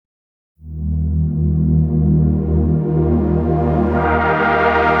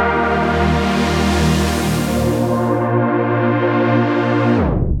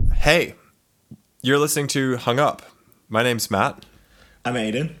You're listening to Hung Up. My name's Matt. I'm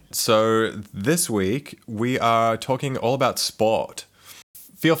Aiden. So this week we are talking all about sport.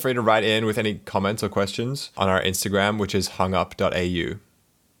 Feel free to write in with any comments or questions on our Instagram, which is hungup.au.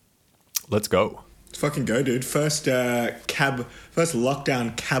 Let's go. Let's fucking go, dude. First lockdown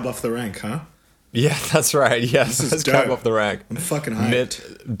cab off the rank, huh? Yeah, that's right. Yes, This is let's cab dope. off the rank. I'm fucking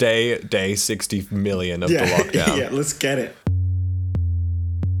hyped. Day 60 million of the lockdown. Yeah, let's get it.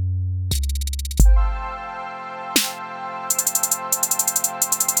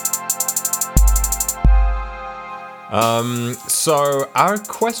 So our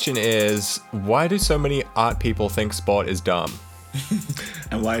question is, why do so many art people think sport is dumb?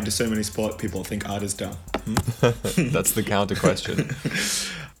 And why do so many sport people think art is dumb? That's the counter question.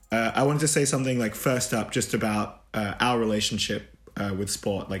 I wanted to say something like first up just about our relationship with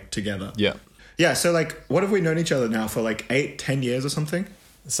sport, like together. Yeah. Yeah, so like what have we known each other now for like 8-10 years or something?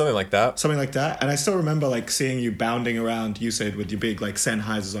 Something like that. Something like that. And I still remember like seeing you bounding around USAID with your big like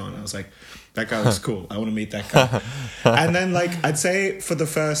Sennheisers on. I was like, that guy looks cool. I want to meet that guy. And then like I'd say for the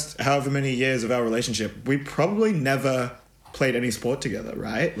first however many years of our relationship, we probably never played any sport together,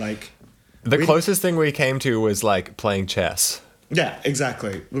 right? Like The closest thing we came to was like playing chess. yeah,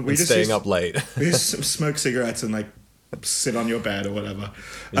 exactly. We And staying up late. We just smoke cigarettes and like sit on your bed or whatever.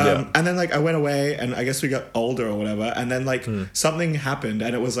 Yeah. And then like I went away and I guess we got older or whatever. And then like something happened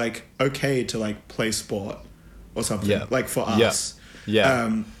and it was like okay to like play sport or something. Yeah. Like for Yeah. us.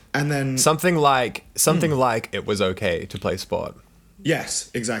 Yeah. And then Something like it was okay to play sport. yes,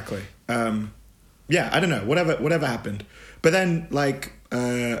 exactly. Yeah, I don't know. Whatever happened. But then like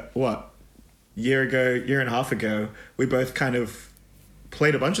year and a half ago, we both kind of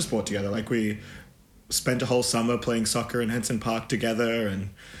played a bunch of sport together. Like we spent a whole summer playing soccer in Henson Park together, and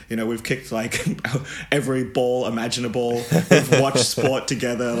you know we've kicked like every ball imaginable. We've watched sport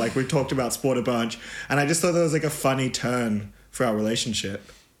together. Like we talked about sport a bunch, and I just thought that was like a funny turn for our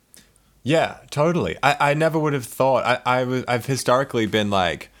relationship. Yeah, totally. I never would have thought. I've historically been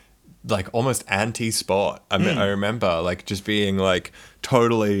like almost anti-sport. I mean, I remember like just being like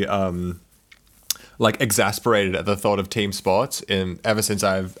totally like exasperated at the thought of team sports ever since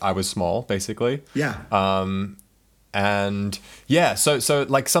I was small, basically. Yeah. And yeah, so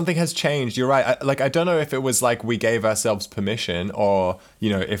like something has changed. You're right. I don't know if it was like we gave ourselves permission or, you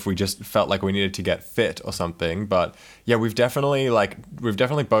know, if we just felt like we needed to get fit or something. But yeah, we've definitely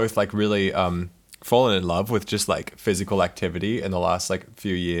both like really fallen in love with just like physical activity in the last like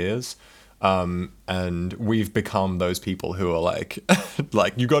few years. And we've become those people who are like,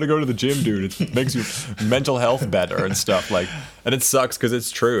 like you got to go to the gym, dude. It makes your mental health better and stuff. Like, and it sucks because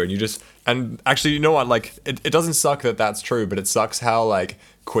it's true. And actually, you know what? Like, it doesn't suck that that's true, but it sucks how like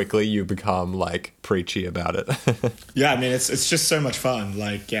quickly you become like preachy about it. Yeah, I mean it's just so much fun.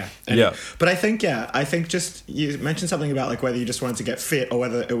 Like yeah. Yeah. But I think just you mentioned something about like whether you just wanted to get fit or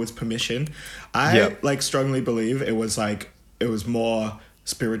whether it was permission. I like strongly believe it was more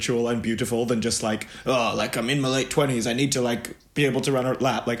spiritual and beautiful than just like, oh, like I'm in my late 20s, I need to like be able to run a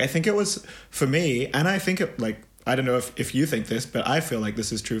lap. Like I think it was for me, and I think it like I don't know if you think this, but I feel like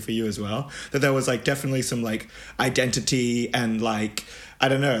this is true for you as well, that there was like definitely some like identity and like I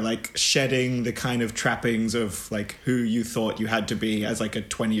don't know, like shedding the kind of trappings of like who you thought you had to be as like a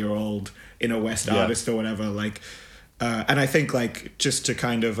 20-year-old inner West artist or whatever, like and I think like just to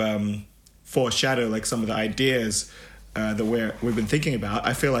kind of foreshadow like some of the ideas that we've been thinking about,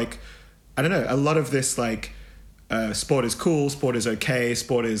 I feel like, I don't know, a lot of this like sport is cool, sport is okay,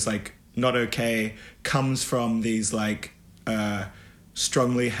 sport is like not okay, comes from these like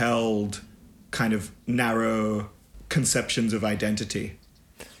strongly held kind of narrow conceptions of identity.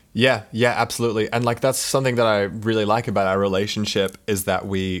 Yeah, absolutely. And like that's something that I really like about our relationship is that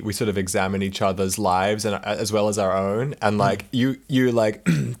we sort of examine each other's lives and as well as our own. And like you like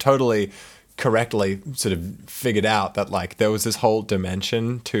totally correctly sort of figured out that like there was this whole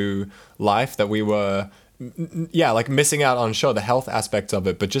dimension to life that we were like missing out on, sure, the health aspects of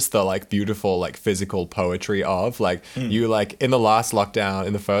it, but just the like beautiful like physical poetry of like you like in the last lockdown,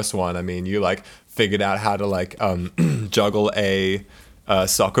 in the first one, I mean, you like figured out how to like juggle a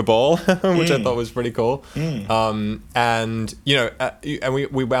soccer ball, which I thought was pretty cool. And you know, and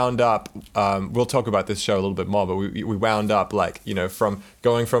we wound up we'll talk about this show a little bit more, but we wound up like, you know, from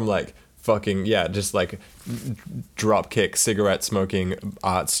going from like fucking just like drop kick cigarette smoking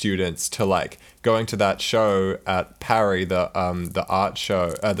art students to like going to that show at Parry, the art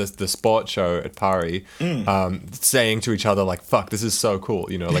show, the sport show at Parry, saying to each other like, fuck, this is so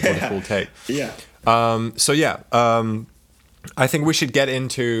cool, you know, like what a cool take. I think we should get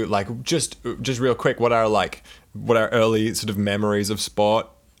into like just real quick what our early sort of memories of sport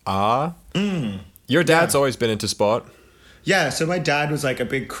are. Your dad's Yeah. always been into sport. Yeah, so my dad was like a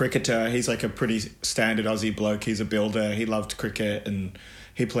big cricketer. He's like a pretty standard Aussie bloke. He's a builder. He loved cricket and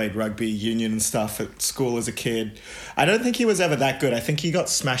he played rugby union and stuff at school as a kid. I don't think he was ever that good. I think he got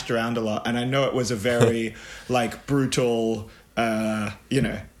smashed around a lot. And I know it was a very like brutal, you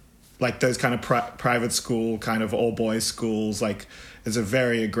know, like those kind of private school, kind of all boys schools. Like there's a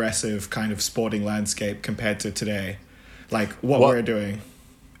very aggressive kind of sporting landscape compared to today. Like what we're doing.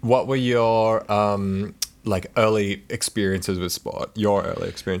 What were your like early experiences with sport? Your early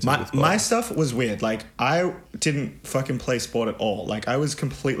experiences with sport? My stuff was weird. Like I didn't fucking play sport at all. Like I was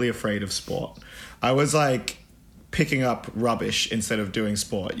completely afraid of sport. I was like picking up rubbish instead of doing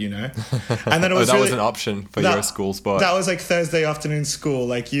sport, you know? And then it was that really, was an option for your school sport. That was like Thursday afternoon school.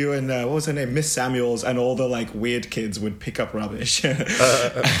 Like you and what was her name? Miss Samuels and all the like weird kids would pick up rubbish.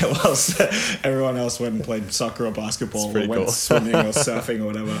 Whilst everyone else went and played soccer or basketball or went swimming or surfing or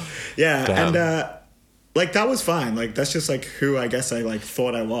whatever. Yeah. Damn. And like that was fine. Like that's just like who I guess I like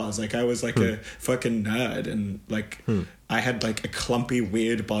thought I was. Like I was like a fucking nerd and like I had like a clumpy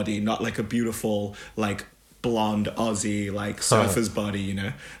weird body, not like a beautiful like blonde Aussie like surfer's body, you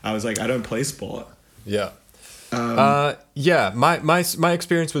know. I was like, I don't play sport. Yeah. Yeah, my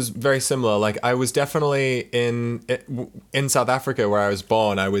experience was very similar. Like I was definitely in South Africa where I was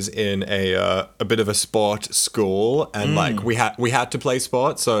born. I was in a bit of a sport school, and like we had to play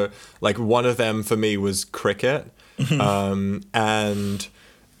sport. So like one of them for me was cricket, and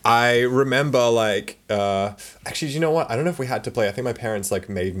I remember like actually, do you know what? I don't know if we had to play. I think my parents like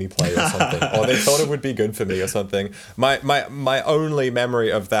made me play or something, or they thought it would be good for me or something. My only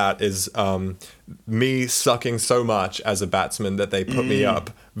memory of that is me sucking so much as a batsman that they put me up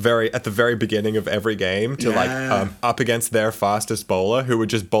at the very beginning of every game to like up against their fastest bowler, who would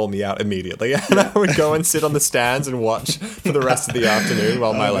just bowl me out immediately, and I would go and sit on the stands and watch for the rest of the afternoon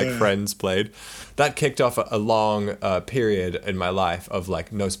while my friends played. That kicked off a long period in my life of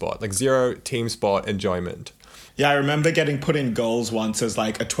like no sport, like zero team sport enjoyment. Yeah, I remember getting put in goals once as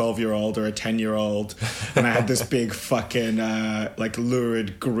like a 12-year-old or a 10-year-old, and I had this big fucking like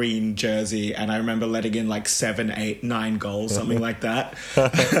lurid green jersey, and I remember letting in like 7, 8, 9 goals, something like that.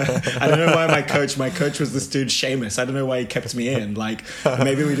 I don't know why my coach was this dude Seamus. I don't know why he kept me in. Like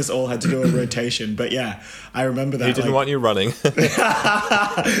maybe we just all had to do a rotation, but yeah, I remember that. He didn't want you running.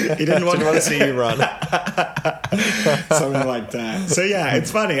 He didn't want to see you run. Something like that. So yeah,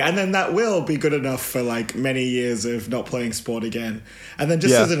 it's funny. And then that will be good enough for like many years of not playing sport again. And then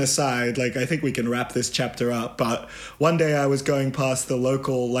just as an aside, like I think we can wrap this chapter up, but one day I was going past the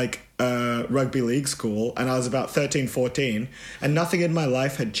local like rugby league school, and I was about 13, 14, and nothing in my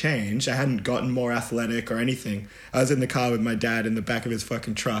life had changed. I hadn't gotten more athletic or anything. I was in the car with my dad in the back of his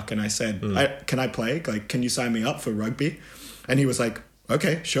fucking truck, and I said, can I play? Like, can you sign me up for rugby? And he was like,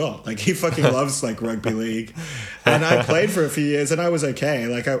 okay, sure. Like he fucking loves like rugby league. And I played for a few years and I was okay.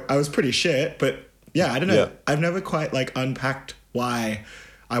 Like I was pretty shit, but yeah, I don't know. Yeah. I've never quite like unpacked why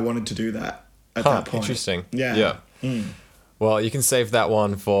I wanted to do that at that point. Interesting. Yeah. Well, you can save that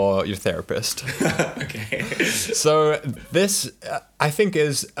one for your therapist. Okay. So this, I think,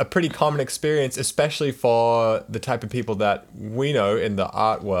 is a pretty common experience, especially for the type of people that we know in the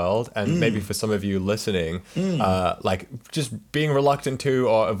art world, and maybe for some of you listening, like just being reluctant to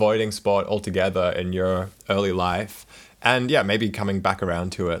or avoiding sport altogether in your early life. And yeah, maybe coming back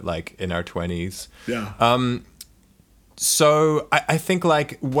around to it like in our 20s. Yeah. So I think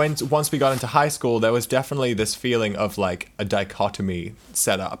like once we got into high school, there was definitely this feeling of like a dichotomy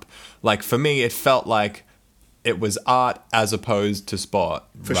set up. Like for me, it felt like it was art as opposed to sport,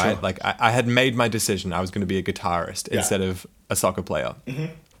 for right? Sure. Like I had made my decision. I was going to be a guitarist instead of a soccer player. Mm-hmm.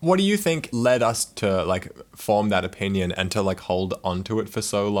 What do you think led us to like form that opinion and to like hold onto it for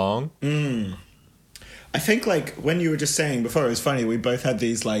so long? I think like when you were just saying before, it was funny. We both had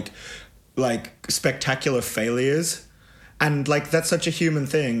these like spectacular failures. And, like, that's such a human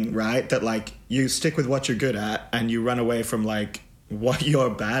thing, right? That, like, you stick with what you're good at and you run away from, like, what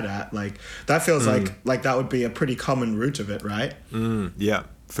you're bad at. Like, that feels like that would be a pretty common root of it, right? Yeah,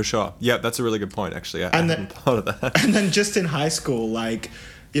 for sure. Yeah, that's a really good point, actually. I hadn't thought of that. And then just in high school, like,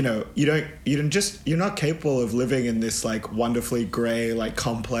 you know, you're not capable of living in this, like, wonderfully gray, like,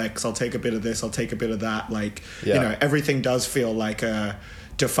 complex, I'll take a bit of this, I'll take a bit of that. Like, you know, everything does feel like a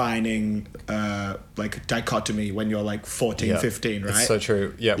defining like dichotomy when you're like 14, 15, right? It's so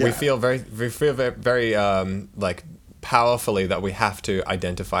true. Yeah, we feel very like powerfully that we have to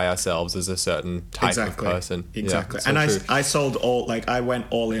identify ourselves as a certain type of person. Exactly. Yeah, and I went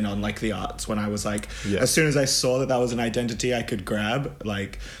all in on like the arts when I was like, as soon as I saw that was an identity I could grab,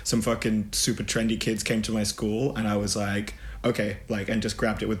 like some fucking super trendy kids came to my school and I was like, okay, like, and just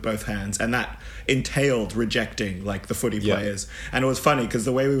grabbed it with both hands. And that entailed rejecting like the footy players. And it was funny because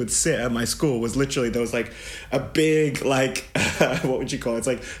the way we would sit at my school was literally, there was like a big, like, what would you call it? It's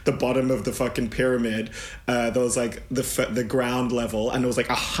like the bottom of the fucking pyramid. There was like the ground level, and there was like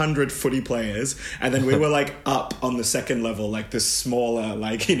 100 footy players. And then we were like up on the second level, like this smaller,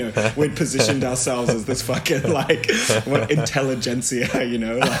 like, you know, we'd positioned ourselves as this fucking like what intelligentsia, you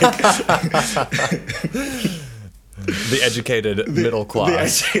know, like the educated middle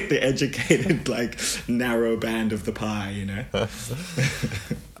class, the educated like narrow band of the pie, you know.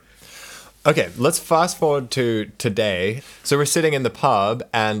 Okay, let's fast forward to today. So we're sitting in the pub,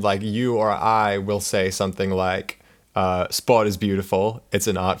 and like you or I will say something like, sport is beautiful, it's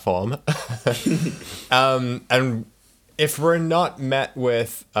an art form. And if we're not met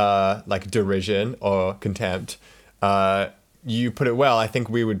with like derision or contempt, you put it well, I think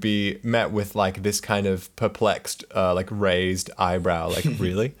we would be met with like this kind of perplexed, like raised eyebrow, like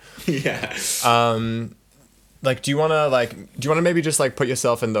really? Yeah. Like, do you want to maybe just like put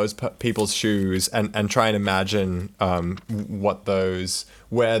yourself in those people's shoes and try and imagine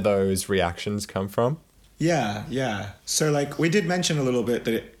where those reactions come from? Yeah. So like we did mention a little bit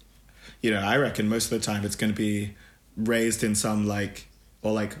that it, you know, I reckon most of the time it's going to be raised in some like,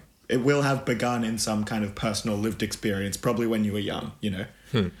 or like it will have begun in some kind of personal lived experience, probably when you were young, you know?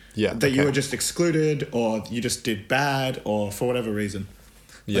 Yeah. That you were just excluded, or you just did bad, or for whatever reason.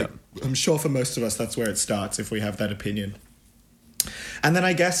 Yeah. Like, I'm sure for most of us that's where it starts if we have that opinion. And then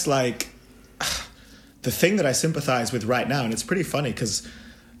I guess like the thing that I sympathize with right now, and it's pretty funny because,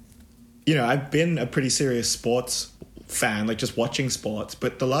 you know, I've been a pretty serious sports fan, like just watching sports,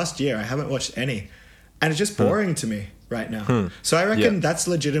 but the last year I haven't watched any. And it's just boring to me right now. So I reckon that's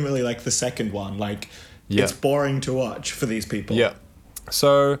legitimately like the second one. Like, it's boring to watch for these people. Yeah.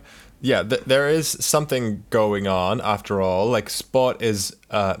 So, yeah, there is something going on after all. Like, sport is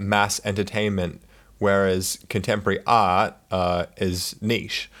mass entertainment, whereas contemporary art is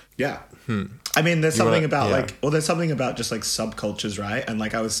niche. Yeah. I mean, there's something about there's something about just like subcultures, right? And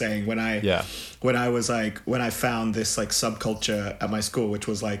like I was saying, when I found this like subculture at my school, which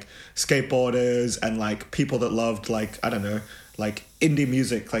was like skateboarders and like people that loved like, I don't know, like indie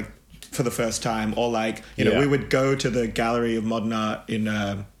music, like for the first time, or like, you know, we would go to the Gallery of Modern Art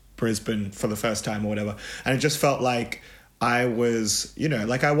in Brisbane for the first time or whatever. And it just felt like I was, you know,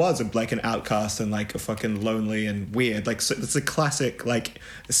 like I was like an outcast and like a fucking lonely and weird. Like, so it's a classic, like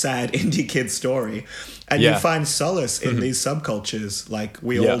sad indie kid story. And you find solace in these subcultures, like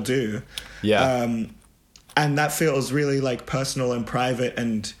we all do. Yeah. And that feels really like personal and private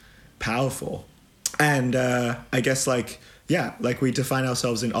and powerful. And I guess like, yeah, like we define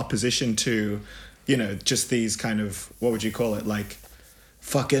ourselves in opposition to, you know, just these kind of, what would you call it? Like,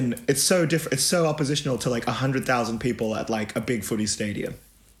 fucking, it's so different. It's so oppositional to like 100,000 people at like a big footy stadium.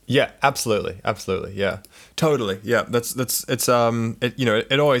 Yeah, absolutely. Yeah, totally. Yeah, it's you know,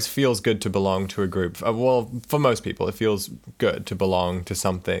 it always feels good to belong to a group. Well, for most people, it feels good to belong to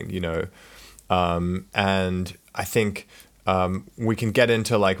something, you know, and I think we can get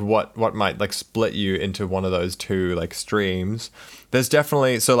into like what might like split you into one of those two like streams. There's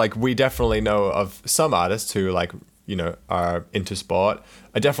definitely, so like we definitely know of some artists who like, you know, are into sport.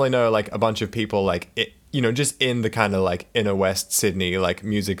 I definitely know like a bunch of people like it, you know, just in the kind of like inner West Sydney like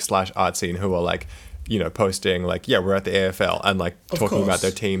music / art scene who are like, you know, posting like, yeah, we're at the AFL and like talking about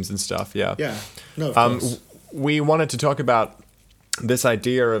their teams and stuff. Yeah. No, of course. We wanted to talk about this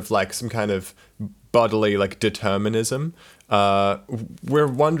idea of like some kind of bodily like determinism. We're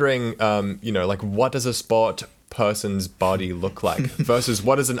wondering, you know, like what does a sport person's body look like versus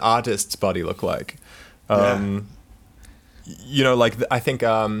what does an artist's body look like? You know, like I think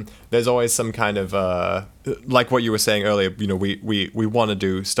there's always some kind of like what you were saying earlier. You know, we want to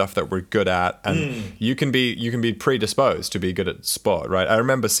do stuff that we're good at, and you can be predisposed to be good at sport, right? I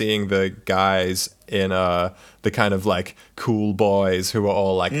remember seeing the guys in the kind of like cool boys who were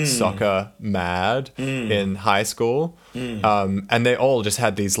all like soccer mad in high school, and they all just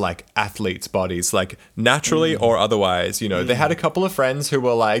had these like athletes' bodies, like naturally or otherwise. You know, they had a couple of friends who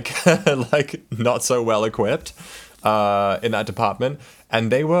were like like not so well equipped in that department,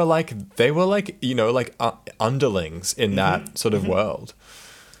 and they were like you know, like underlings in that sort of world.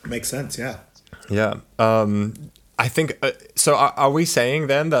 Makes sense. Yeah. I think so. Are we saying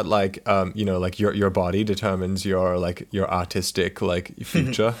then that like you know, like your body determines your like your artistic like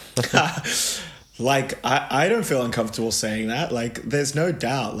future? Like, I don't feel uncomfortable saying that. Like, there's no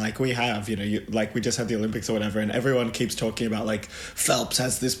doubt. Like, we have, like, we just had the Olympics or whatever, and everyone keeps talking about, like, Phelps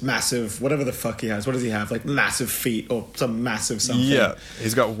has this massive, whatever the fuck he has. What does he have? Like, massive feet or some massive something. Yeah,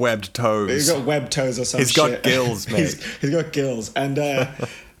 he's got webbed toes. He's got webbed toes or something. He's got gills, mate. he's got gills. And,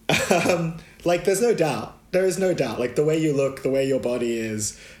 like, there's no doubt. There is no doubt. Like, the way you look, the way your body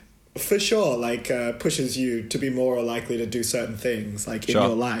is, for sure, like, pushes you to be more likely to do certain things, like, in your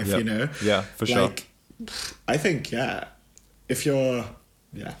life, Yeah, for sure. Like, I think, if you're, I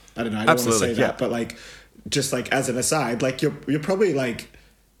don't know, I don't want to say that, but, like, just, like, as an aside, like, you're probably, like,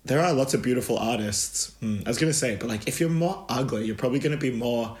 there are lots of beautiful artists, I was going to say, but, like, if you're more ugly, you're probably going to be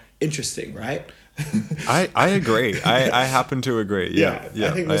more interesting, right? I agree. I happen to agree. Yeah.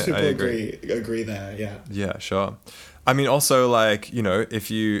 I think most people agree there, yeah. Yeah, sure. I mean, also, like, if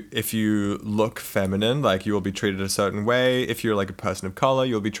you look feminine, like, you will be treated a certain way. If you're, like, a person of color,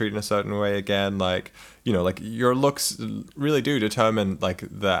 you'll be treated a certain way again. Like, like, your looks really do determine, like,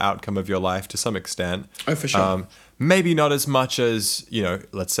 the outcome of your life to some extent. Oh, for sure. Maybe not as much as,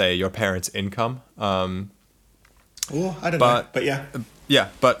 let's say your parents' income. Oh, I don't know. But yeah. Yeah,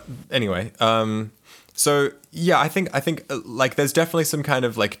 but anyway, so yeah, I think like there's definitely some kind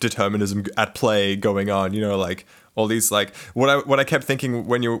of like determinism at play going on, like all these like what I kept thinking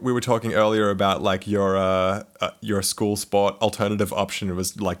when we were talking earlier about like your school sport alternative option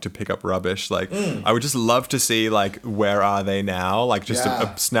was like to pick up rubbish. Like I would just love to see like where are they now? Like just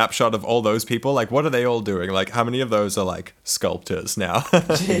a snapshot of all those people. Like what are they all doing? Like how many of those are like sculptors now?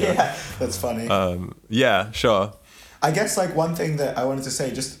 Yeah, that's funny. Yeah, sure. I guess like one thing that I wanted to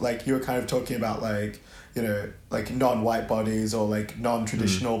say, just like you were kind of talking about like, like non-white bodies or like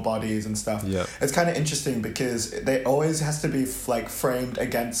non-traditional bodies and stuff. Yeah. It's kind of interesting because they always has to be like framed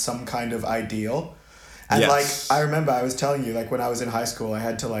against some kind of ideal. And like, I remember I was telling you, like when I was in high school, I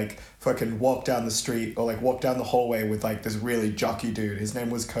had to like fucking walk down the street or like walk down the hallway with like this really jockey dude. His name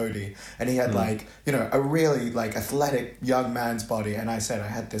was Cody. And he had like, a really like athletic young man's body. And I said I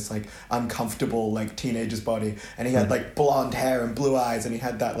had this like uncomfortable like teenager's body. And he had like blonde hair and blue eyes. And he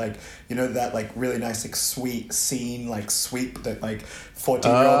had that like, that like really nice like sweet scene, like sweep that like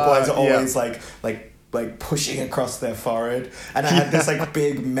 14-year-old boys are always like pushing across their forehead, and I had this like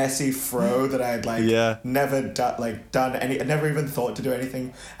big messy fro that I had like never done any. I never even thought to do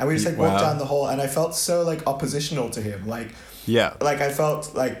anything, and we just like walked down the hall, and I felt so like oppositional to him, like I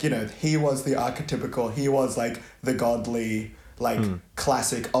felt like he was the archetypical, he was like the godly like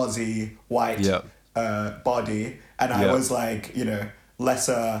classic Aussie white body, and I was like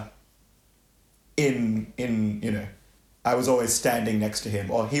lesser in I was always standing next to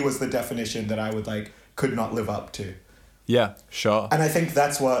him, or he was the definition that I would like could not live up to. Yeah, sure. And I think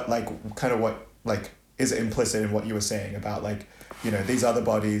that's what like kind of what like is implicit in what you were saying about like these other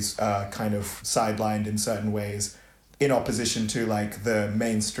bodies kind of sidelined in certain ways in opposition to like the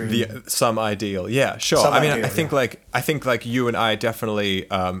mainstream some ideal. Yeah, sure. I think like you and I definitely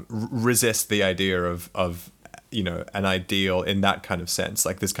resist the idea of an ideal in that kind of sense,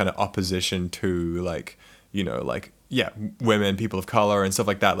 like this kind of opposition to like like women, people of color and stuff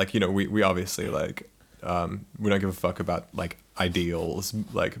like that. Like we obviously like we don't give a fuck about like ideals,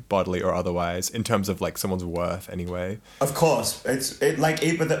 like bodily or otherwise, in terms of like someone's worth anyway. Of course,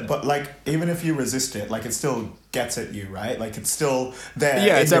 even if you resist it, like it still gets at you, right? Like it's still there.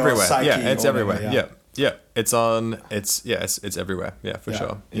 Yeah, it's everywhere. Yeah, it's everywhere. Whatever, yeah. It's everywhere. Yeah, for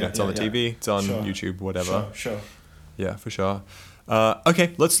sure. It's on the TV. It's on YouTube. Whatever. Sure. Yeah, for sure.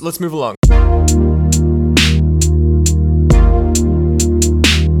 Okay, let's move along.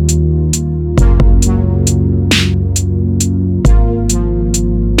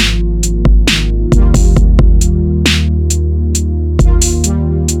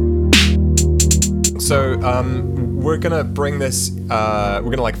 So we're gonna bring this, we're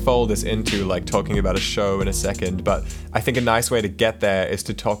gonna like fold this into like talking about a show in a second, but I think a nice way to get there is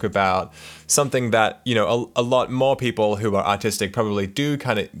to talk about something that a lot more people who are artistic probably do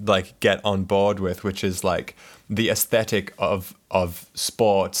kind of like get on board with, which is like the aesthetic of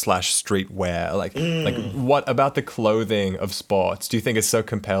sport / streetwear. Like what about the clothing of sports do you think is so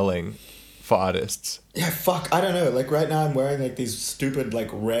compelling for artists? Yeah, fuck, I don't know. Like right now I'm wearing like these stupid like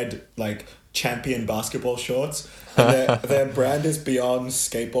red like Champion basketball shorts, and their brand is Beyond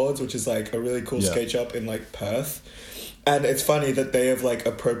Skateboards, which is like a really cool skate shop in like Perth. And it's funny that they have like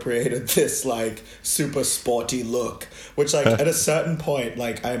appropriated this like super sporty look, which like at a certain point,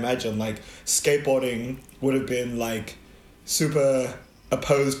 like I imagine like skateboarding would have been like super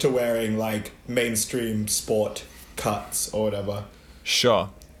opposed to wearing like mainstream sport cuts or whatever. Sure.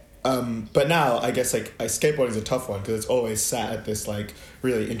 But now I guess like skateboarding is a tough one because it's always sat at this like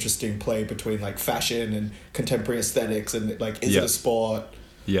really interesting play between like fashion and contemporary aesthetics and like is it a sport?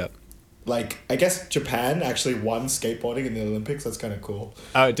 Yeah. Like I guess Japan actually won skateboarding in the Olympics. That's kind of cool.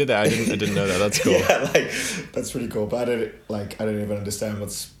 Oh, did they? I didn't know that. That's cool. Yeah, like that's pretty cool. But I don't even understand what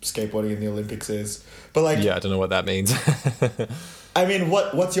skateboarding in the Olympics is. But like yeah, I don't know what that means. I mean,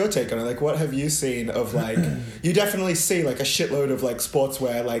 what's your take on it? Like, what have you seen of like? You definitely see like a shitload of like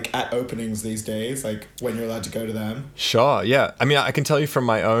sportswear like at openings these days. Like when you're allowed to go to them. Sure. Yeah. I mean, I can tell you from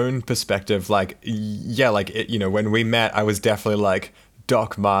my own perspective. Like, yeah, like when we met, I was definitely like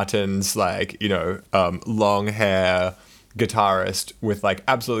Doc Martens, like long hair guitarist with like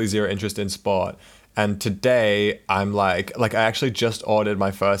absolutely zero interest in sport. And today I'm like I actually just ordered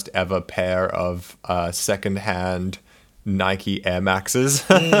my first ever pair of secondhand Nike Air Maxes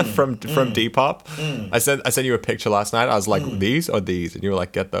from Depop. I sent you a picture last night. I was like, these or these, and you were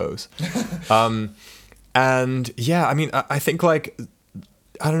like, get those. And yeah, I mean, I think like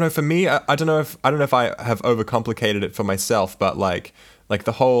I don't know. For me, I don't know if I have overcomplicated it for myself, but like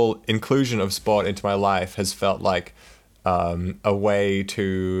the whole inclusion of sport into my life has felt like a way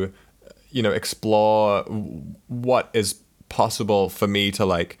to explore what is possible for me to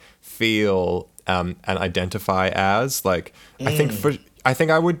like feel and identify as. Like I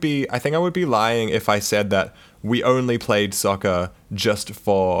think I would be lying if I said that we only played soccer just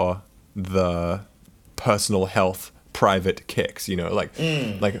for the personal health private kicks,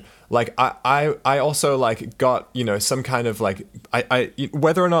 like I also like got some kind of like I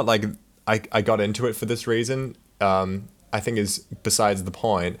whether or not like I got into it for this reason I think is besides the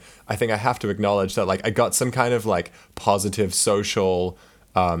point. I think I have to acknowledge that like I got some kind of like positive social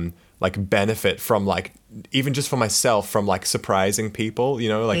like benefit from like even just for myself from like surprising people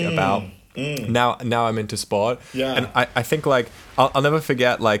about now I'm into sport. Yeah. And I think like I'll never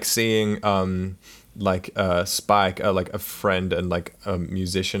forget like seeing Spike, like a friend and like a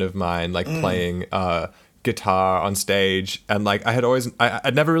musician of mine, like playing guitar on stage, and like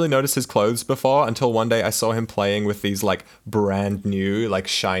I'd never really noticed his clothes before until one day I saw him playing with these like brand new like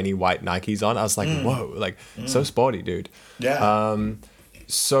shiny white Nikes on. I was like, whoa, like so sporty, dude. Yeah.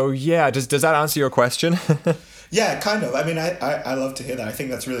 So yeah, does that answer your question? Yeah, kind of. I mean, I love to hear that. I think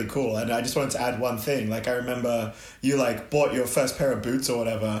that's really cool. And I just wanted to add one thing. Like, I remember you, like, bought your first pair of boots or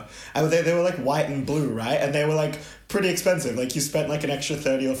whatever. And they were, like, white and blue, right? And they were, like, pretty expensive. Like, you spent, like, an extra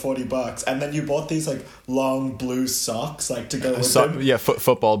 $30 or $40. And then you bought these, like, long blue socks, like, to go with them. Yeah,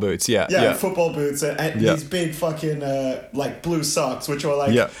 football boots, yeah. Football boots. And these big fucking, like, blue socks, which were,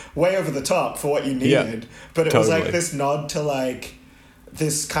 like, way over the top for what you needed. But it was, like, this nod to, like,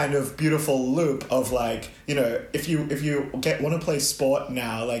 this kind of beautiful loop of like, if you want to play sport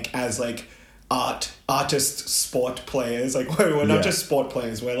now, like as like artist sport players, like we're not just sport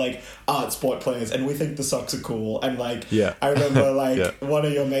players, we're like art sport players, and we think the socks are cool. And like I remember like one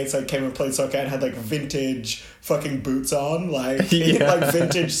of your mates like came and played soccer and had like vintage fucking boots on, like like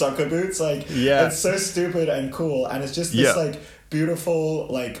vintage soccer boots, like it's so stupid and cool, and it's just this like beautiful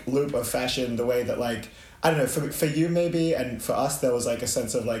like loop of fashion, the way that like I don't know, for you maybe, and for us, there was like a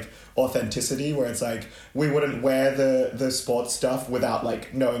sense of like authenticity where it's like we wouldn't wear the sports stuff without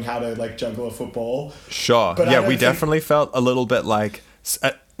like knowing how to like juggle a football. Sure. But we definitely felt a little bit like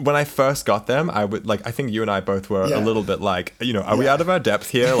when I first got them, I think you and I both were a little bit like, are we out of our depth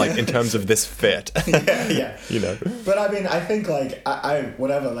here? Like in terms of this fit. Yeah. But I mean, I think like I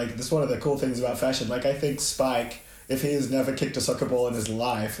whatever, like this is one of the cool things about fashion. Like I think Spike, if he has never kicked a soccer ball in his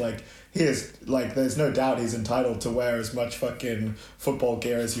life, like he is like, there's no doubt he's entitled to wear as much fucking football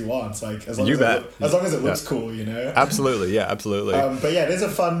gear as he wants. Like as long as it looks cool, Absolutely, yeah, absolutely. But yeah, it is a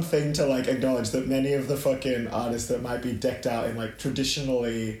fun thing to like acknowledge that many of the fucking artists that might be decked out in like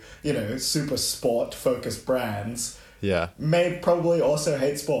traditionally, super sport focused brands, may probably also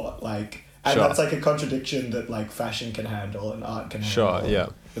hate sport. Like, and that's like a contradiction that like fashion can handle and art can handle. Sure, yeah.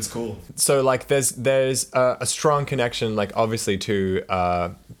 It's cool. So like there's a strong connection like obviously to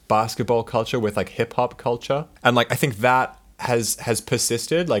basketball culture with like hip hop culture, and like I think that has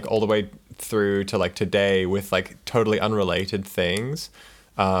persisted like all the way through to like today with like totally unrelated things.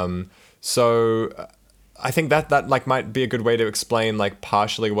 So I think that like might be a good way to explain like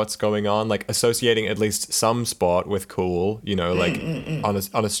partially what's going on, like associating at least some sport with cool, on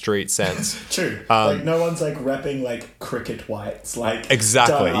a street sense. True. Like no one's like repping like cricket whites, like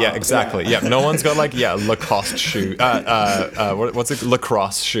exactly. Yeah. No one's got like Lacoste shoe. What's it?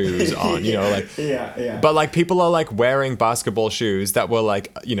 Lacrosse shoes on. Like yeah. But like people are like wearing basketball shoes that were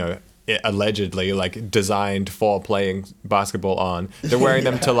like allegedly like designed for playing basketball on. They're wearing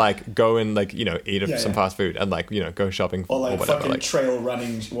them to like go and like, you know, eat some fast food and like, you know, go shopping or like whatever. Fucking like trail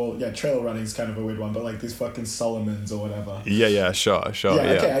running. Well, yeah, trail running is kind of a weird one, but like these fucking Solomons or whatever. Yeah, sure. Yeah,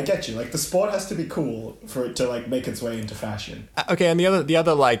 okay, I get you. Like the sport has to be cool for it to like make its way into fashion. Okay, and the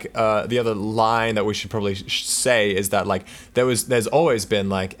other line that we should probably say is that like there's always been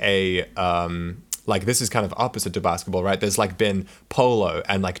like a like this is kind of opposite to basketball, right? There's like been polo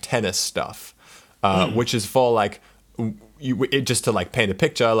and like tennis stuff, which is for like just to like paint a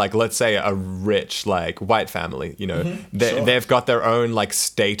picture, like let's say a rich like white family, you know, they've got their own like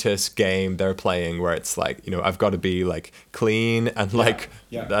status game they're playing where it's like, you know, I've got to be like clean and like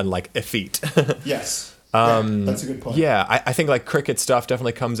and like effete. Yes. That's a good point. Yeah, I think like cricket stuff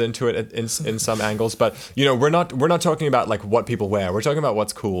definitely comes into it in some angles, but you know, we're not talking about like what people wear. We're talking about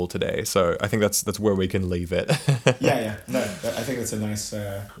what's cool today. So I think that's where we can leave it. Yeah. No, I think that's a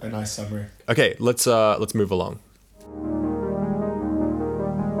nice summary. Okay, let's move along.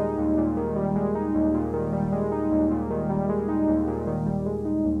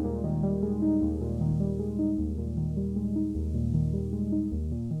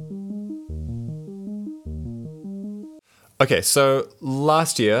 Okay, so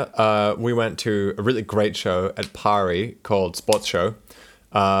last year we went to a really great show at Pari called Sports Show,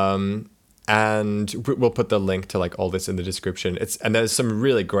 and we'll put the link to like all this in the description. And there's some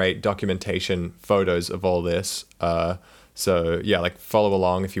really great documentation photos of all this. So yeah, like follow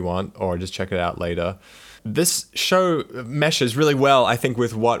along if you want, or just check it out later. This show meshes really well, I think,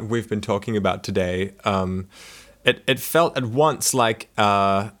 with what we've been talking about today. It felt at once like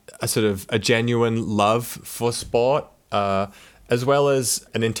a sort of a genuine love for sport. As well as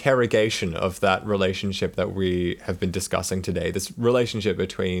an interrogation of that relationship that we have been discussing today, this relationship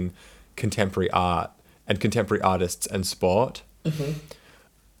between contemporary art and contemporary artists and sport. Mm-hmm.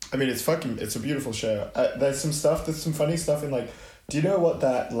 I mean, it's a beautiful show. There's some funny stuff in like, do you know what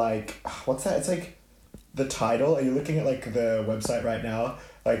that, like, what's that? It's like the title. Are you looking at like the website right now?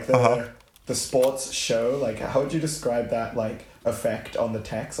 Like the sports show, like how would you describe that like effect on the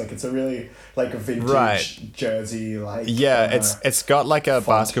text? Like it's a really like a vintage jersey, like it's got like a font.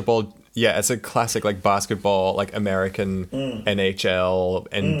 Basketball. Yeah, it's a classic like basketball, like American NHL,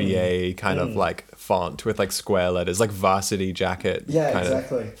 NBA kind of like font with like square letters, like varsity jacket kind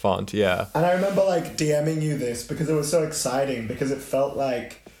of font. Yeah. And I remember like DMing you this because it was so exciting, because it felt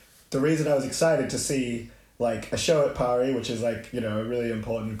like the reason I was excited to see like a show at Pari, which is like, you know, a really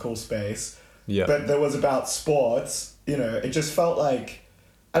important, cool space. Yeah. But there was about sports, you know, it just felt like,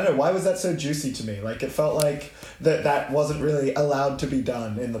 I don't know, why was that so juicy to me? Like it felt like that wasn't really allowed to be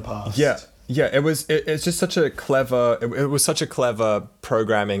done in the past. Yeah. Yeah, it's just such a clever, it was such a clever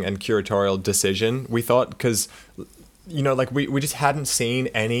programming and curatorial decision, we thought, because, you know, like we just hadn't seen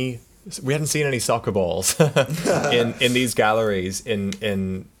any soccer balls in these galleries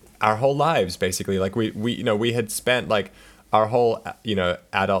in our whole lives, basically. Like we you know, we had spent like our whole, you know,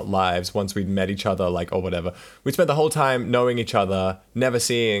 adult lives, once we'd met each other, like, or whatever, we spent the whole time knowing each other, never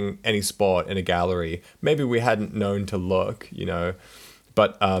seeing any sport in a gallery. Maybe we hadn't known to look, you know.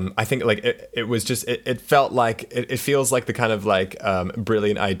 But I think like it was just, it felt like, it feels like the kind of like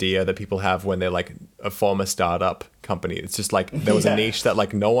brilliant idea that people have when they're like a former startup company. It's just like there was a niche that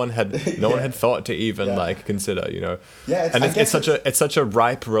like no one had thought to even like consider, you know. Yeah, it's such a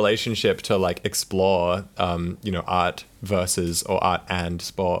ripe relationship to like explore, you know, art versus, or art and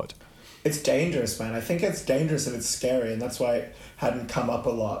sport. It's dangerous, man. I think it's dangerous and it's scary, and that's why it hadn't come up a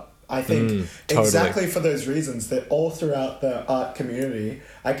lot. I think totally. Exactly for those reasons, that all throughout the art community,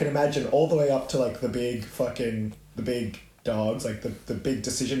 I can imagine all the way up to like the big dogs, like the big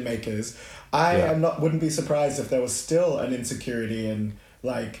decision makers. Wouldn't be surprised if there was still an insecurity and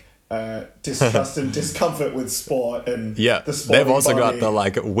like distrust and discomfort with sport and the sporting they've also body. got the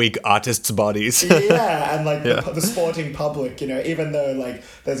like weak artists' bodies. Yeah, and like the sporting public, you know, even though like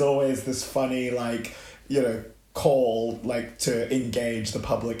there's always this funny like, you know, call like to engage the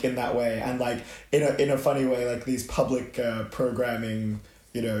public in that way, and like in a funny way, like these public programming,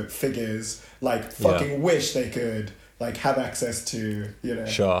 you know, figures like fucking wish they could like have access to, you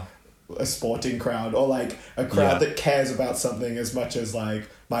know, a sporting crowd, or like a crowd that cares about something as much as like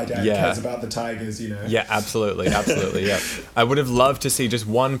my dad cares about the Tigers, you know. Yeah, absolutely. Yeah, I would have loved to see just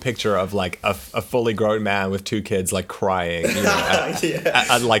one picture of like a fully grown man with two kids like crying, you know,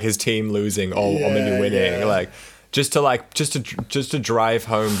 at like his team losing or maybe winning, like just to drive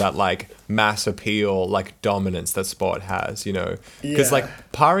home that like mass appeal, like dominance that sport has, you know. Because like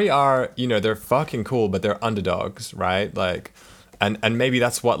Pari are, you know, they're fucking cool, but they're underdogs, right? Like. And maybe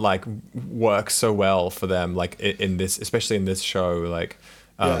that's what like works so well for them, like in this, especially in this show, like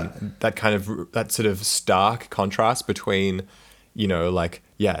That kind of, that sort of stark contrast between, you know, like,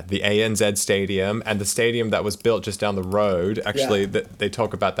 yeah, the ANZ Stadium and the stadium that was built just down the road. Actually, they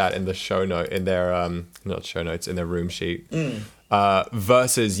talk about that in the show note, in their, not show notes, in their room sheet.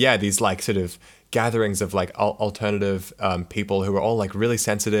 Versus, yeah, these like sort of gatherings of like alternative people who are all like really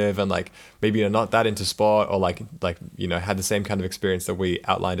sensitive and like maybe, you know, not that into sport, or like, you know, had the same kind of experience that we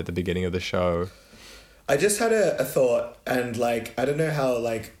outlined at the beginning of the show. I just had a thought, and like, I don't know how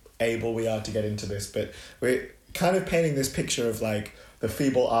like able we are to get into this, but we're kind of painting this picture of like the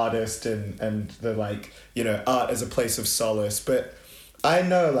feeble artist and the like, you know, art as a place of solace. But I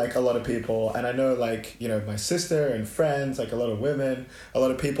know like a lot of people, and I know like, you know, my sister and friends, like a lot of women, a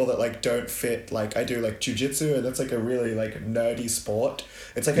lot of people that like don't fit, like I do like jujitsu, and that's like a really like nerdy sport.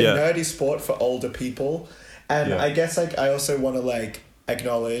 It's like a nerdy sport for older people. And I guess like I also want to like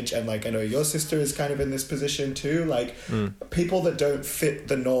acknowledge, and like I know your sister is kind of in this position too, like people that don't fit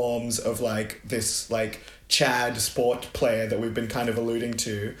the norms of like this like Chad sport player that we've been kind of alluding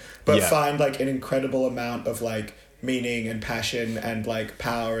to, but find like an incredible amount of like meaning and passion and like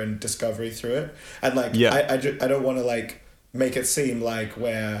power and discovery through it. And like I don't want to like make it seem like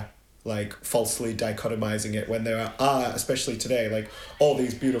we're like falsely dichotomizing it, when there are, especially today, like all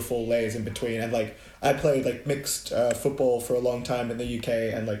these beautiful layers in between. And like I played like mixed football for a long time in the UK,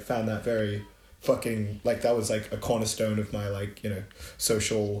 and like found that very fucking, like that was like a cornerstone of my like, you know,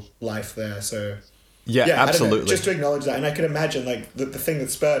 social life there. So yeah, absolutely. I don't know, just to acknowledge that. And I could imagine like the thing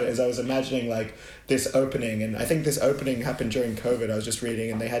that spurred it is I was imagining like this opening, and I think this opening happened during COVID. I was just reading,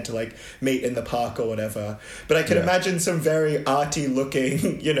 and they had to like meet in the park or whatever. But I could imagine some very arty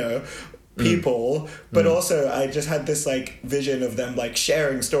looking, you know, people, but also I just had this like vision of them like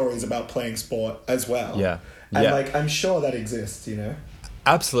sharing stories about playing sport as well. And like I'm sure that exists, you know.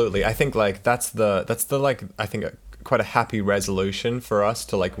 Absolutely. I think like that's the like, I think quite a happy resolution for us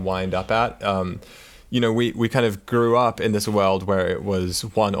to like wind up at. You know, we kind of grew up in this world where it was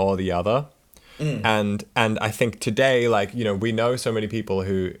one or the other. And I think today, like, you know, we know so many people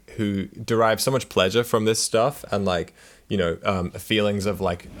who derive so much pleasure from this stuff, and like, you know, feelings of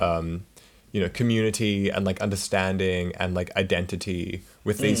like, you know, community and like understanding and like identity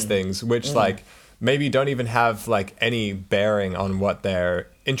with these things, which like maybe don't even have like any bearing on what their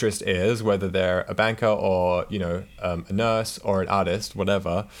interest is, whether they're a banker or, you know, a nurse or an artist,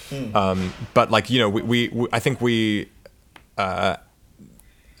 whatever. But like, you know, we I think we're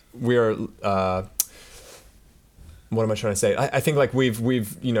what am I trying to say? I think like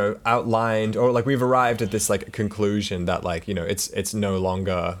we've you know, outlined, or like we've arrived at this like conclusion that like, you know, it's no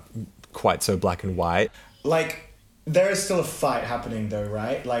longer quite so black and white. Like there is still a fight happening though,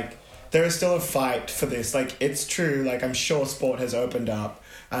 right? Like there is still a fight for this. Like it's true, like I'm sure sport has opened up.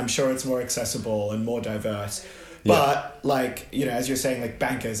 I'm sure it's more accessible and more diverse. But like, you know, as you're saying, like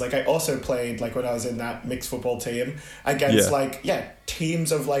bankers, like I also played like when I was in that mixed football team against like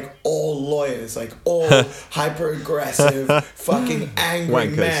teams of like all lawyers, like all hyper aggressive fucking angry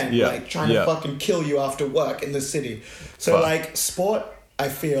Wankers. men like trying to fucking kill you after work in the city. So like sport, I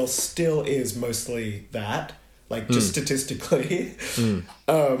feel, still is mostly that, like just statistically.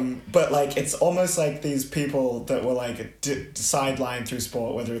 But like it's almost like these people that were like sidelined through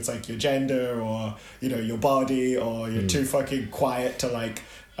sport, whether it's like your gender or, you know, your body, or you're too fucking quiet to like,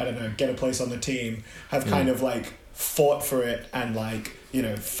 I don't know, get a place on the team, have kind of like fought for it and like, you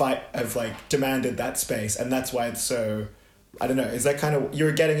know, have like demanded that space. And that's why it's so, I don't know, is that kind of,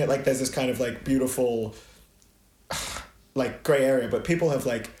 you're getting it, like there's this kind of like beautiful like gray area, but people have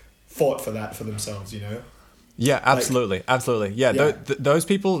like fought for that for themselves, you know? Yeah, absolutely, absolutely. Yeah, those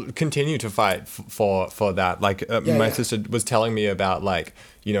people continue to fight for that. Like my sister was telling me about like,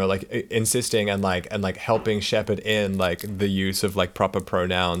 you know, like insisting and like helping shepherd in like the use of like proper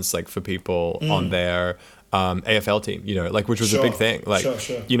pronouns like for people on their AFL team, you know, like, which was a big thing. Like,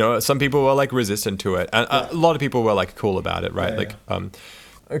 you know, some people were like resistant to it, and a lot of people were like cool about it, right?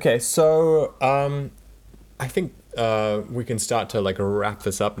 Okay, so I think we can start to like wrap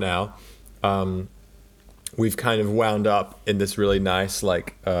this up now. We've kind of wound up in this really nice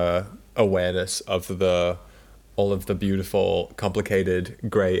like awareness of all of the beautiful, complicated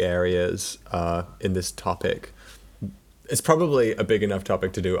gray areas in this topic. It's probably a big enough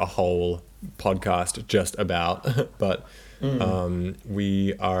topic to do a whole podcast just about, but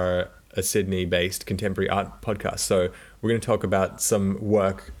we are a Sydney-based contemporary art podcast, so we're going to talk about some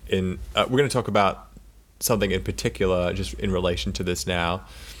work in. We're going to talk about something in particular, just in relation to this now.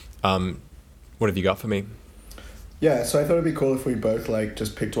 What have you got for me? Yeah, so I thought it'd be cool if we both like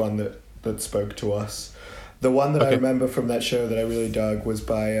just picked one that spoke to us. The one that I remember from that show that I really dug was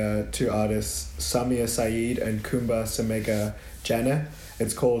by two artists, Samia Saeed and Kumba Samega Jana.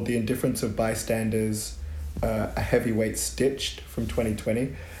 It's called The Indifference of Bystanders, a Heavyweight Stitched from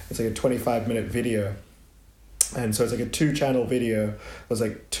 2020. It's like a 25-minute video. And so it's like a 2-channel video. There's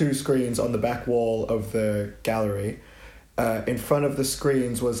like 2 screens on the back wall of the gallery. In front of the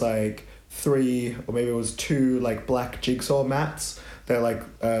screens was like 3, or maybe it was 2 like black jigsaw mats. They're like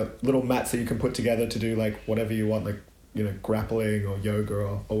little mats that you can put together to do like whatever you want, like, you know, grappling or yoga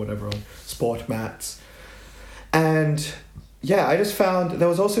or whatever, or sport mats. And yeah, I just found there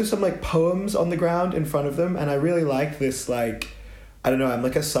was also some like poems on the ground in front of them, and I really like this, like, I don't know, I'm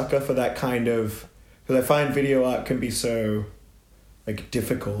like a sucker for that kind of, because I find video art can be so like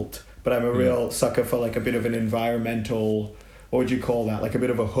difficult, but I'm a real sucker for like a bit of an environmental, what would you call that, like a bit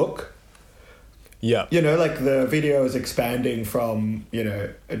of a hook. Yeah. You know, like the video is expanding from, you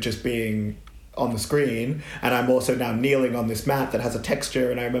know, just being on the screen, and I'm also now kneeling on this mat that has a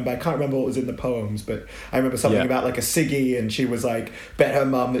texture, and I can't remember what was in the poems, but I remember something about like a ciggy, and she was like, bet her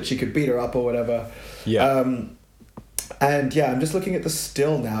mum that she could beat her up or whatever. Yeah. And yeah, I'm just looking at the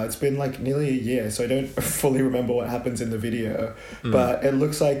still now. It's been like nearly a year, so I don't fully remember what happens in the video, but it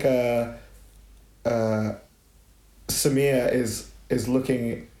looks like Samir is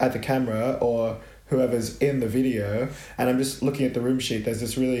looking at the camera, or whoever's in the video, and I'm just looking at the room sheet. There's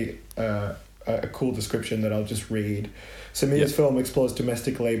this really a cool description that I'll just read. Samir's film explores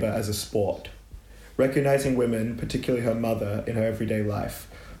domestic labor as a sport, recognizing women, particularly her mother, in her everyday life.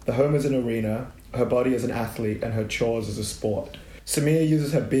 The home is an arena, her body as an athlete, and her chores as a sport. Samir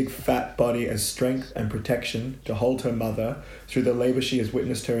uses her big fat body as strength and protection to hold her mother through the labor she has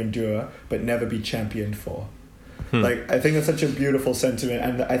witnessed her endure but never be championed for. Like, I think that's such a beautiful sentiment,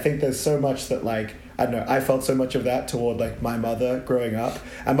 and I think there's so much that, like, I don't know, I felt so much of that toward, like, my mother growing up,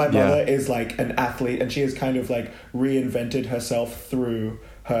 and my mother is, like, an athlete, and she has kind of, like, reinvented herself through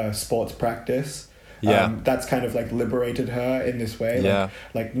her sports practice. That's kind of, like, liberated her in this way,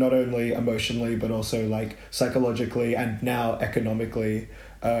 like not only emotionally, but also, like, psychologically, and now economically,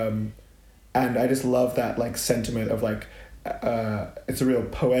 and I just love that, like, sentiment of, like, it's a real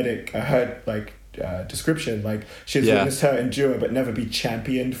poetic, description, like, she has witnessed her endure but never be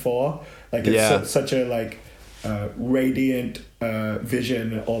championed for, like, it's such a, like, radiant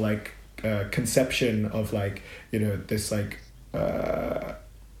vision, or like conception of, like, you know, this, like,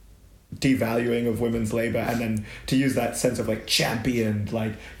 devaluing of women's labor, and then to use that sense of, like, championed,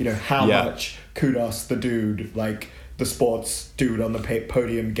 like, you know, how much kudos the dude, like the sports dude on the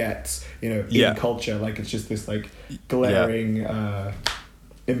podium gets, you know, in culture, like, it's just this, like, glaring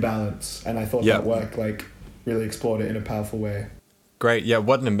imbalance, and I thought that work, like, really explored it in a powerful way. Great. Yeah,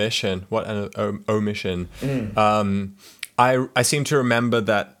 what an omission. What an omission. I seem to remember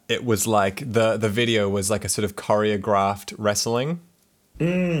that it was like the video was like a sort of choreographed wrestling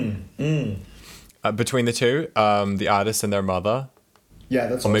between the two, the artist and their mother. Yeah,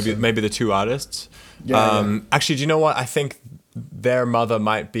 that's or awesome. maybe the two artists. Actually, do you know what? I think their mother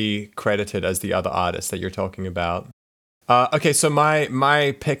might be credited as the other artist that you're talking about. Okay, so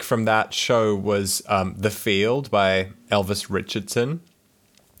my pick from that show was The Field by Elvis Richardson.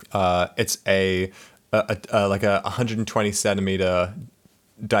 It's a like a 120 centimeter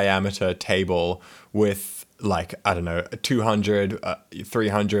diameter table with, like, I don't know, 200,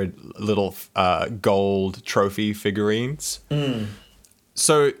 300 little gold trophy figurines.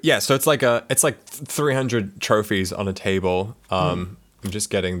 So it's like 300 trophies on a table. I'm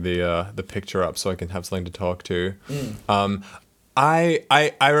just getting the picture up so I can have something to talk to.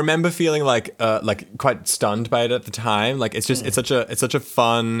 I remember feeling like quite stunned by it at the time. Like, it's just it's such a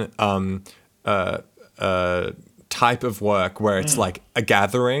fun type of work where it's like a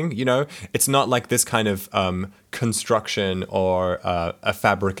gathering, you know? It's not like this kind of construction or a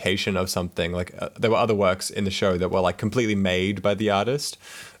fabrication of something. Like, there were other works in the show that were, like, completely made by the artist.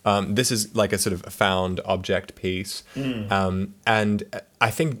 This is like a sort of found object piece. And I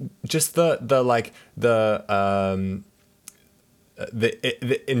think just the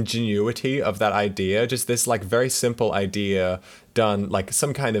ingenuity of that idea, just this, like, very simple idea done, like,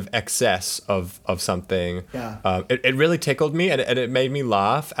 some kind of excess of something. It really tickled me, and it made me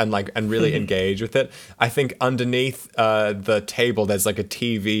laugh and really engage with it. I think underneath the table there's, like, a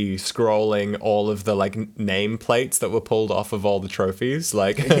TV scrolling all of the, like, nameplates that were pulled off of all the trophies,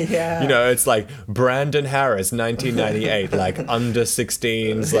 like you know, it's like Brandon Harris 1998, like, under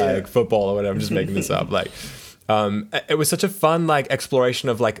 16s, like, football or whatever. I'm just making this up, like. It was such a fun, like, exploration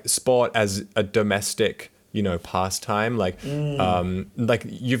of, like, sport as a domestic, you know, pastime. Like, like,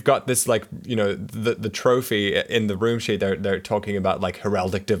 you've got this, like, you know, the trophy in the room sheet. They're talking about, like,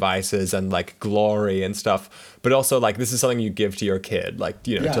 heraldic devices and, like, glory and stuff. but also like this is something you give to your kid, like,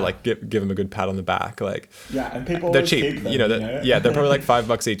 you know, Yeah. to like give them a good pat on the back. Like, Yeah, and people they're always cheap, keep them, you know, yeah, they're probably like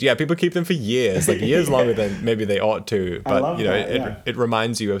 $5 each. Yeah, people keep them for years, like years longer than maybe they ought to. But love you know, that, it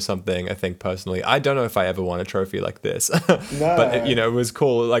reminds you of something. I think personally, I don't know if I ever won a trophy like this, No. but you know, it was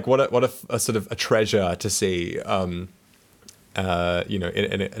cool. Like, what a sort of a treasure to see. You know,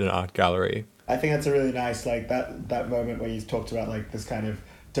 in an art gallery. I think that's a really nice, like, that moment where you talked about, like, this kind of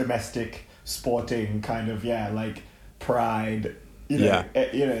domestic sporting kind of, like, pride. You know,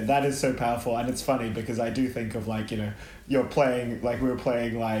 you know, that is so powerful. And it's funny because I do think of, like, you know, you're playing, like, we were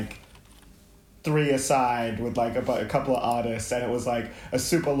playing, like, 3-a-side with, like, a couple of artists, and it was, like, a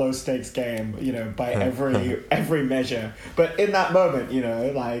super low stakes game, you know, by every measure. But in that moment, you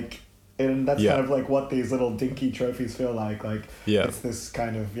know, like... And that's kind of like what these little dinky trophies feel like. Like, it's this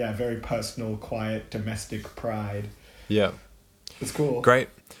kind of, very personal, quiet, domestic pride. Yeah. It's cool. Great.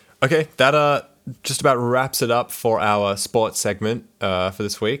 Okay, that just about wraps it up for our sports segment for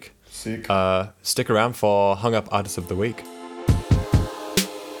this week. Sick. Stick around for Hung Up Artist of the Week.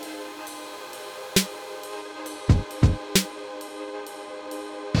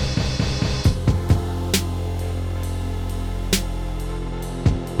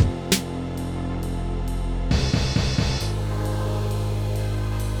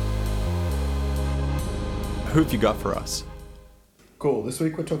 Who have you got for us? Cool. This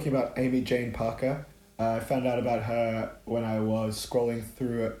week we're talking about Amy Jane Parker. I found out about her when I was scrolling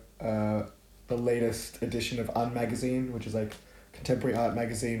through the latest edition of Un magazine, which is like contemporary art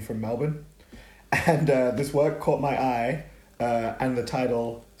magazine from Melbourne. And this work caught my eye, and the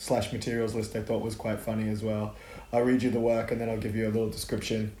title / materials list I thought was quite funny as well. I'll read you the work and then I'll give you a little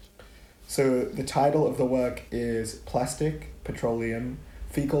description. So the title of the work is Plastic, Petroleum,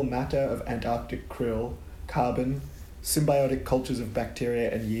 Fecal Matter of Antarctic Krill, Carbon, Symbiotic Cultures of Bacteria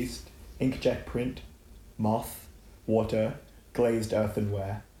and Yeast, Inkjet Print, Moth, Water, Glazed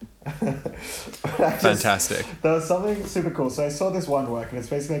Earthenware. Fantastic. There was something super cool. So I saw this one work, and it's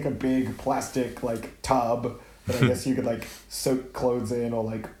basically like a big plastic like tub that I guess you could like soak clothes in or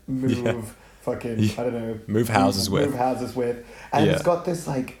like move fucking, I don't know. Move houses with. And it's got this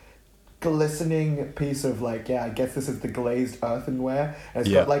like glistening piece of like, I guess this is the glazed earthenware. And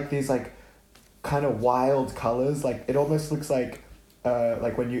it's got like these like kind of wild colors. Like it almost looks like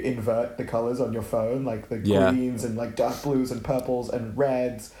when you invert the colors on your phone, like the greens and like dark blues and purples and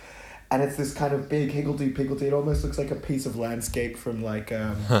reds. And it's this kind of big higgledy-piggledy. It almost looks like a piece of landscape from like,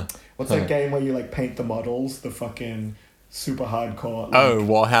 what's that game where you like paint the models? The fucking super hardcore. Like,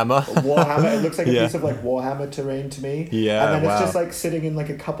 Warhammer. Warhammer. It looks like a piece of like Warhammer terrain to me. Yeah, and then it's just like sitting in like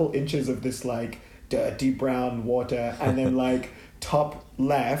a couple inches of this like dirty brown water. And then like top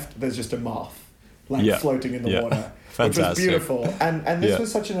left, there's just a moth. Like floating in the water, which was beautiful. And this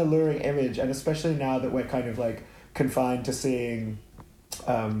was such an alluring image, and especially now that we're kind of like confined to seeing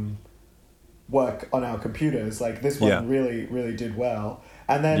work on our computers, like this one really, really did well.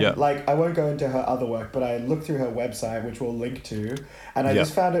 And then like I won't go into her other work, but I looked through her website, which we'll link to, and I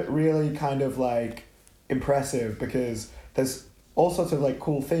just found it really kind of like impressive because there's all sorts of like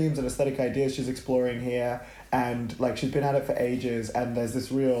cool themes and aesthetic ideas she's exploring here. And like she's been at it for ages, and there's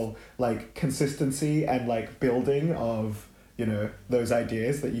this real like consistency and like building of, you know, those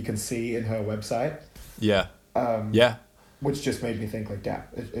ideas that you can see in her website. Which just made me think like, damn,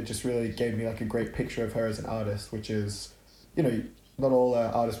 it just really gave me like a great picture of her as an artist, which is, you know, not all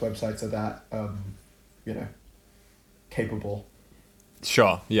artist websites are that, you know, capable.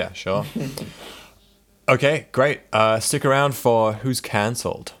 Sure. Okay, great. Stick around for Who's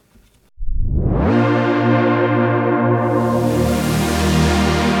Cancelled.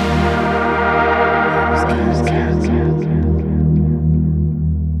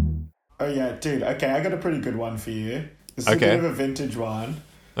 Oh yeah, dude. Okay, I got a pretty good one for you. This is a bit of a vintage one.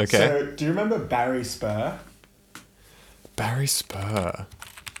 Okay. So, do you remember Barry Spur? Barry Spur.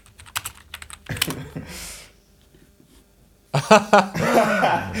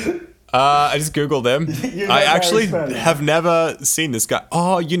 I just Googled him. I actually have never seen this guy.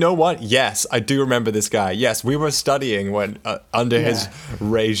 Oh, you know what? Yes, I do remember this guy. Yes, we were studying when under his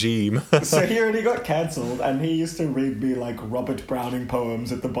regime. So he already got cancelled, and he used to read me like Robert Browning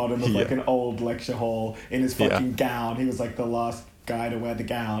poems at the bottom of like an old lecture hall in his fucking gown. He was like the last guy to wear the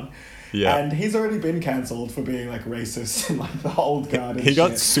gown. Yeah. And he's already been cancelled for being like racist and like the old guard and He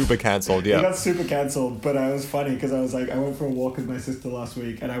got super cancelled, He got super cancelled, but it was funny because I was like, I went for a walk with my sister last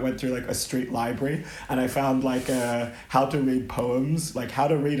week and I went through like a street library and I found like a how to read poems, like how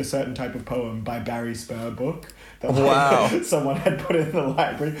to read a certain type of poem by Barry Spur book that like, someone had put in the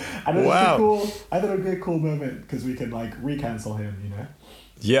library. And it was cool. I thought it would be a cool moment because we could like re-cancel him, you know?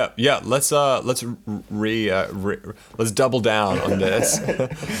 Yeah. Let's let's double down on this.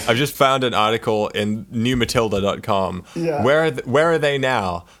 I've just found an article in newmatilda.com. Yeah. Where are they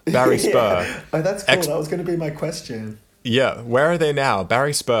now? Barry Spur. Yeah. Oh, that's cool. That was going to be my question. Yeah, where are they now?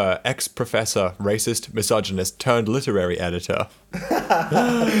 Barry Spur, ex-professor, racist, misogynist, turned literary editor.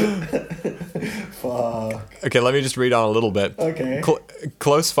 Fuck. Okay, let me just read on a little bit. Okay.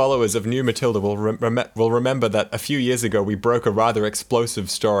 Close followers of New Matilda will remember that a few years ago we broke a rather explosive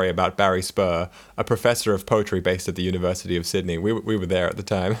story about Barry Spur, a professor of poetry based at the University of Sydney. We were there at the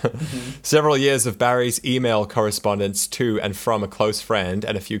time. Mm-hmm. Several years of Barry's email correspondence to and from a close friend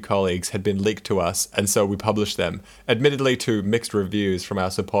and a few colleagues had been leaked to us, and so we published them, admittedly to mixed reviews from our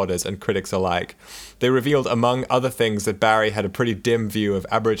supporters and critics alike. They revealed, among other things, that Barry had a pretty dim view of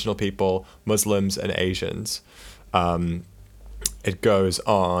Aboriginal people, Muslims, and Asians. It goes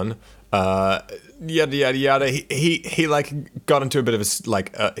on. Yada yada yada. He like got into a bit of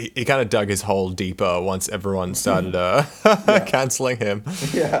he kind of dug his hole deeper once everyone started canceling him.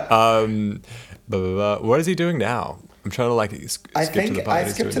 Yeah. Blah, blah, blah. What is he doing now? I'm trying to skip to the part. I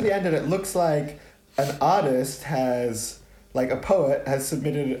skipped to the end and it looks like an artist has, like a poet has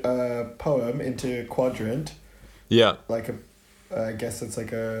submitted a poem into Quadrant. Yeah. I guess it's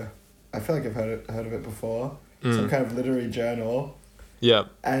like I feel like I've heard of it before. Some kind of literary journal. Yeah.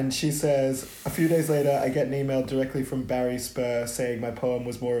 And she says, a few days later, I get an email directly from Barry Spur saying my poem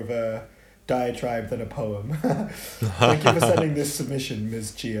was more of a diatribe than a poem. Thank you for sending this submission,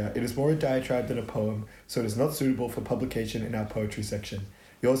 Ms. Chia. It is more a diatribe than a poem, so it is not suitable for publication in our poetry section.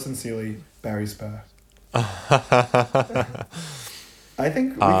 Yours sincerely, Barry Spur. I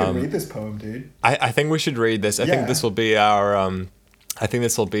think we can read this poem, dude. I think we should read this. I think this will be our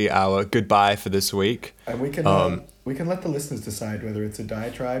goodbye for this week. And we can let the listeners decide whether it's a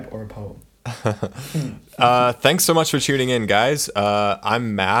diatribe or a poem. Thanks so much for tuning in, guys.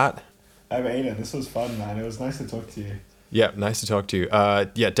 I'm Matt. I'm Aiden. This was fun, man. It was nice to talk to you. Yeah, nice to talk to you.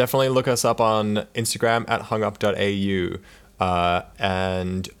 Definitely look us up on Instagram at hungup.au.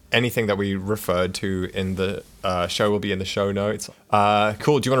 And anything that we referred to in the show will be in the show notes.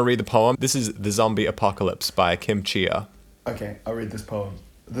 Cool. Do you want to read the poem? This is The Zombie Apocalypse by Kim Chia. Okay, I'll read this poem.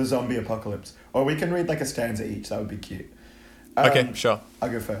 The Zombie Apocalypse. Or we can read like a stanza each. That would be cute. Okay, sure.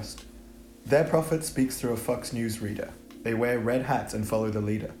 I'll go first. Their prophet speaks through a Fox News reader. They wear red hats and follow the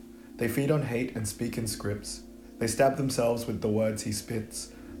leader. They feed on hate and speak in scripts. They stab themselves with the words he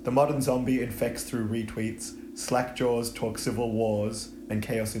spits. The modern zombie infects through retweets. Slack jaws talk civil wars and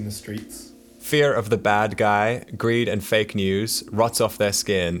chaos in the streets. Fear of the bad guy, greed and fake news rots off their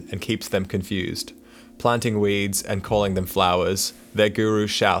skin and keeps them confused. Planting weeds and calling them flowers, their guru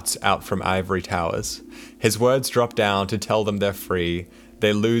shouts out from ivory towers. His words drop down to tell them they're free.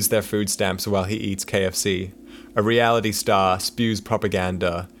 They lose their food stamps while he eats KFC. A reality star spews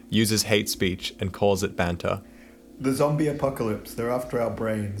propaganda, uses hate speech and calls it banter. The zombie apocalypse, they're after our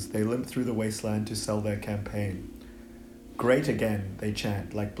brains. They limp through the wasteland to sell their campaign. Great again, they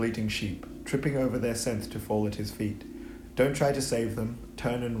chant like bleating sheep, tripping over their sense to fall at his feet. Don't try to save them,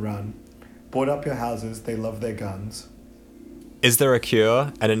 turn and run. Board up your houses, they love their guns. Is there a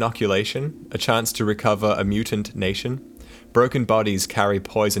cure, an inoculation, a chance to recover a mutant nation? Broken bodies carry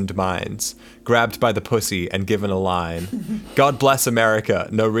poisoned minds, grabbed by the pussy and given a line. God bless America,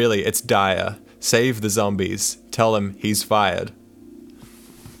 no really, it's dire. Save the zombies, tell him he's fired.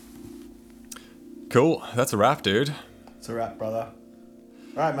 Cool, that's a wrap, dude. It's a wrap, brother.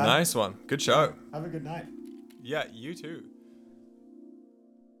 All right, man. Nice one, good show. Have a good night. Yeah, you too.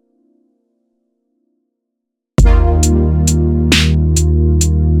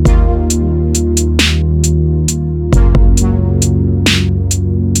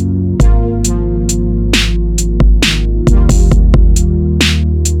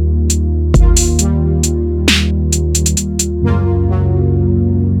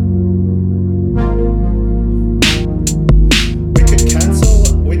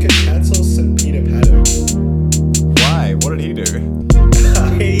 We could cancel St. Peter Paddock. Why? What did he do?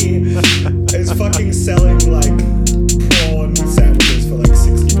 He is fucking selling like prawn sandwiches for like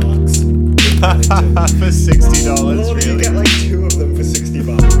 $60. For $60, Well, really? you get like 2 of them for $60.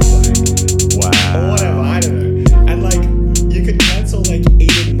 Like, Wow. or whatever, I don't know. And like, you could cancel like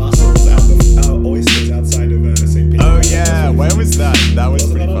eating mussels out of oysters outside of St. Peter. Oh yeah, where was that? That was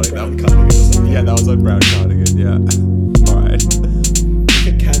Wasn't pretty that on funny. Brown Cardigan or something? Yeah, that was on Brown Cardigan, yeah. Alright. We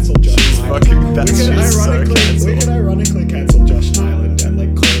could cancel Josh Nyland. Fucking, that we could shit's so we could cancelled. ironically cancel Josh Nyland and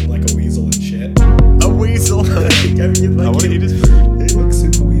like call him like a weasel and shit. A weasel. I mean, like, I want to eat his food. He looks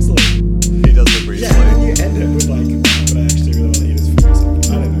super weaselly. He does look weaselly. Yeah, and then you end it with like, but I actually really want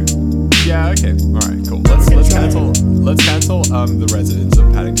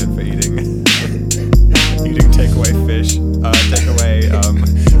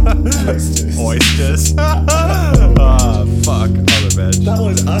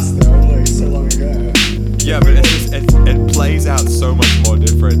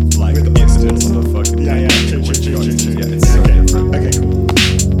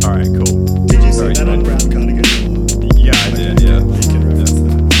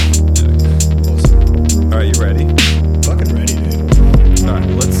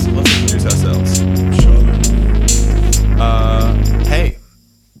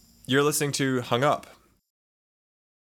You're listening to Hung Up,